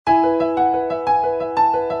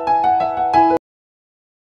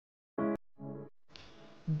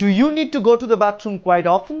Do you need to go to the bathroom quite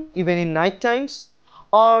often, even in night times?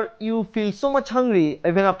 Or you feel so much hungry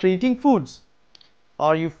even after eating foods?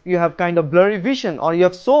 Or you have kind of blurry vision, or you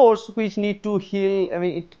have sores which need to heal. I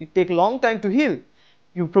mean, it take a long time to heal.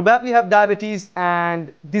 You probably have diabetes,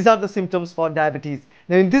 and these are the symptoms for diabetes.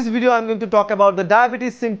 Now in this video I'm going to talk about the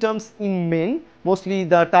diabetes symptoms in men, mostly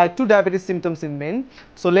the type 2 diabetes symptoms in men.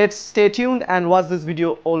 So let's stay tuned and watch this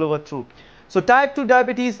video all over through. So type 2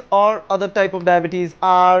 diabetes or other type of diabetes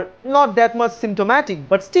are not that much symptomatic,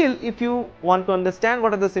 but still if you want to understand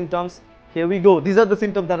what are the symptoms, here we go. These are the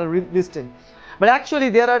symptoms that are listed. But actually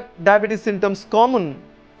there are diabetes symptoms common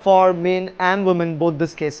for men and women, both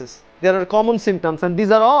these cases. There are common symptoms, and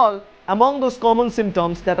these are all among those common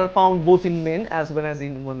symptoms that are found both in men as well as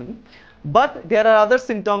in women. But there are other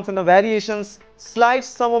symptoms and the variations.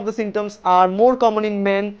 Some of the symptoms are more common in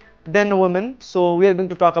men than women, so we are going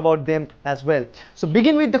to talk about them as well. So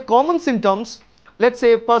begin with the common symptoms. Let's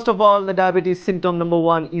say first of all, the diabetes symptom number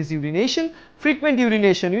 1 is urination. Frequent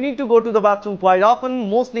urination. You need to go to the bathroom quite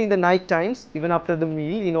often, mostly in the night times, even after the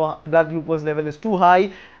meal. You know, blood glucose level is too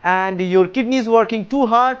high and your kidney is working too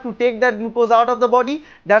hard to take that glucose out of the body.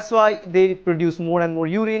 That's why they produce more and more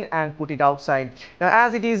urine and put it outside. Now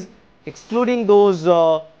as it is excluding those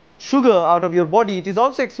sugar out of your body, it is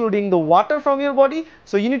also excluding the water from your body,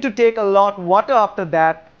 so you need to take a lot water after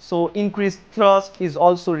that. So increased thrush is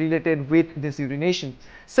also related with this urination.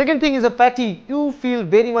 Second thing is a fatigue. You feel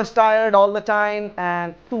very much tired all the time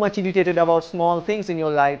and too much irritated about small things in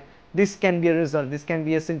your life. This can be a result. This can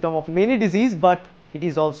be a symptom of many disease, but it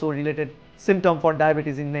is also a related symptom for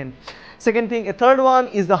diabetes in men. Second thing, a third one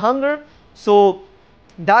is the hunger. So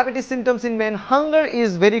diabetes symptoms in men, hunger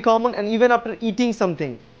is very common, and even after eating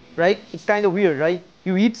something, right? It's kind of weird, right?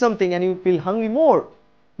 You eat something and you feel hungry more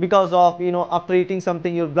because of, you know, after eating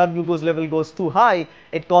something your blood glucose level goes too high.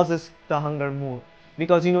 It causes the hunger more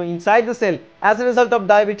because, you know, inside the cell, as a result of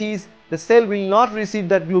diabetes, the cell will not receive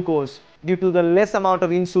that glucose due to the less amount of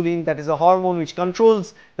insulin, that is a hormone which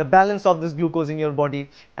controls the balance of this glucose in your body,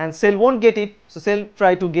 and cell won't get it. So cell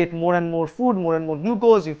try to get more and more food, more and more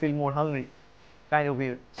glucose, you feel more hungry. Kind of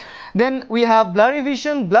weird. Then we have blurry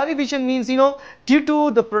vision. Blurry vision means, you know, due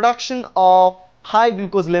to the production of high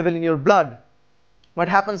glucose level in your blood, what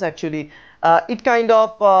happens actually, it kind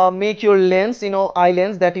of make your lens, you know, eye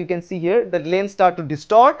lens that you can see here, the lens start to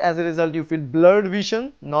distort. As a result you feel blurred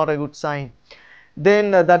vision, not a good sign.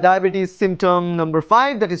 Then the diabetes symptom number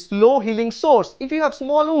 5, that is slow healing sores. If you have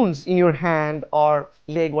small wounds in your hand or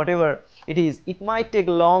leg, whatever it is, it might take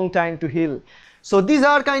a long time to heal. So these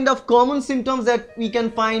are kind of common symptoms that we can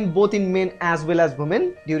find both in men as well as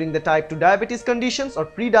women during the type 2 diabetes conditions or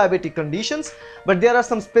pre-diabetic conditions. But there are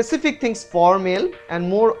some specific things for male and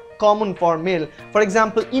more common for male. For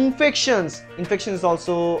example, infections. Infection is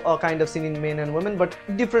also a kind of seen in men and women, but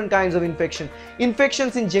different kinds of infection.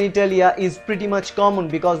 Infections in genitalia is pretty much common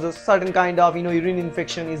because a certain kind of, you know, urine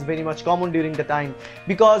infection is very much common during the time,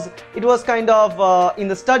 because it was kind of in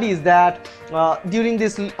the studies that during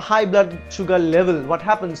this high blood sugar level, what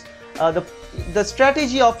happens, the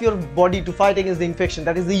strategy of your body to fight against the infection,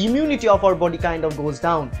 that is the immunity of our body, kind of goes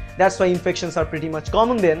down. That's why infections are pretty much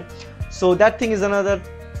common then. So that thing is another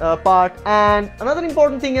part. And another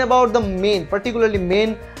important thing about the men, particularly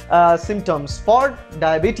men symptoms for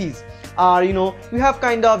diabetes are, you know, you have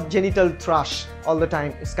kind of genital thrush all the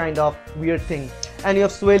time. It's kind of weird thing, and you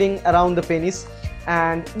have swelling around the penis,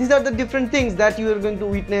 and these are the different things that you are going to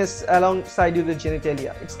witness alongside your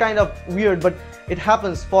genitalia. It's kind of weird, but it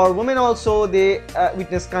happens. For women also, they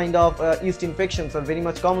witness kind of yeast infections are very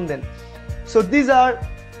much common then. So these are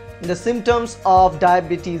the symptoms of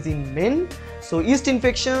diabetes in men. So yeast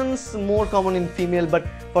infections more common in female, but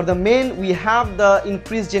for the men we have the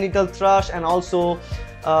increased genital thrush and also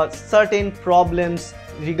certain problems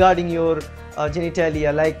regarding your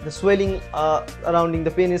genitalia, like the swelling surrounding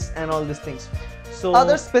the penis and all these things. So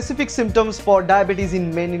other specific symptoms for diabetes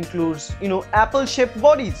in men includes, you know, apple-shaped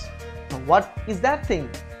bodies. Now, what is that thing?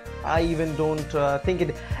 I even don't think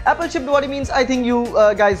it. Apple-shaped body means, I think you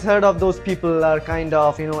guys heard of those people are kind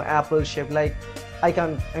of, you know, apple-shaped. Like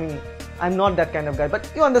I'm not that kind of guy, but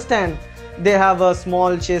you understand, they have a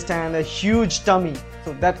small chest and a huge tummy.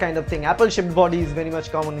 So that kind of thing, apple-shaped body is very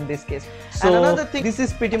much common in this case. So and another thing, this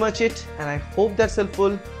is pretty much it, and I hope that's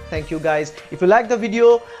helpful. Thank you guys. If you like the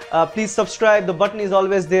video, please subscribe. The button is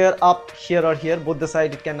always there, up here or here, both the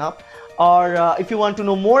side it can up. Or if you want to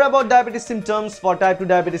know more about diabetes symptoms for type 2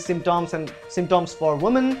 diabetes symptoms and symptoms for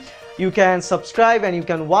women, you can subscribe and you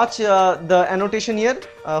can watch the annotation here.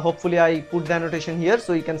 Hopefully I put the annotation here,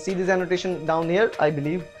 so you can see this annotation down here, I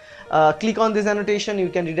believe. Click on this annotation, you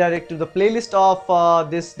can redirect to the playlist of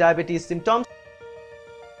this diabetes symptoms.